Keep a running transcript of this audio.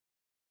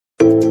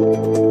What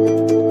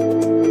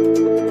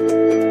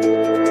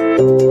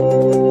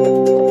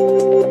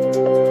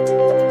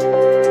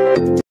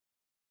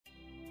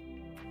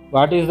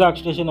is the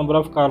oxidation number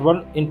of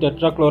carbon in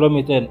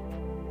tetrachloromethane?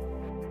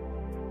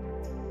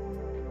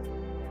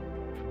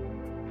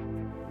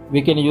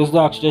 We can use the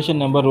oxidation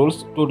number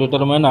rules to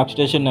determine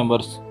oxidation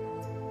numbers.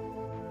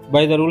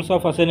 By the rules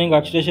of assigning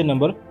oxidation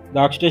number, the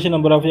oxidation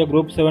number of a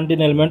group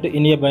 17 element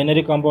in a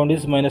binary compound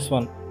is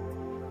 -1.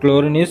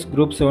 Chlorine is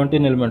group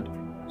 17 element,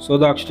 so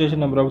the oxidation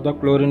number of the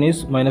chlorine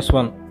is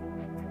 -1.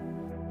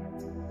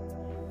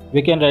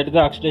 We can write the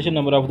oxidation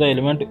number of the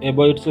element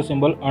above its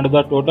symbol and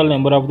the total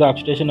number of the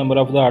oxidation number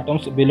of the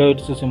atoms below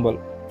its symbol.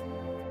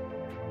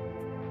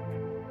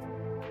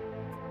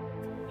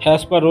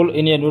 As per rule,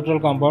 in a neutral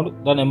compound,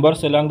 the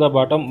numbers along the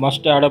bottom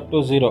must add up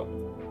to 0.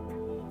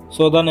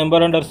 So the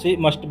number under C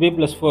must be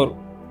 +4.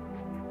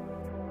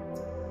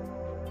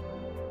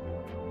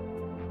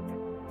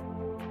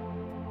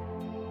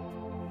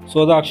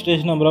 So the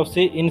oxidation number of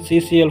C in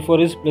CCl4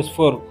 is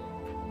 +4.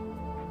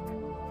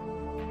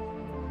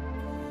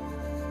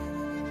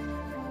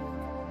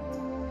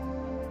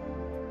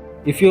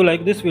 If you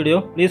like this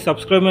video, please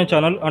subscribe my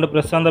channel and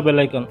press on the bell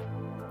icon.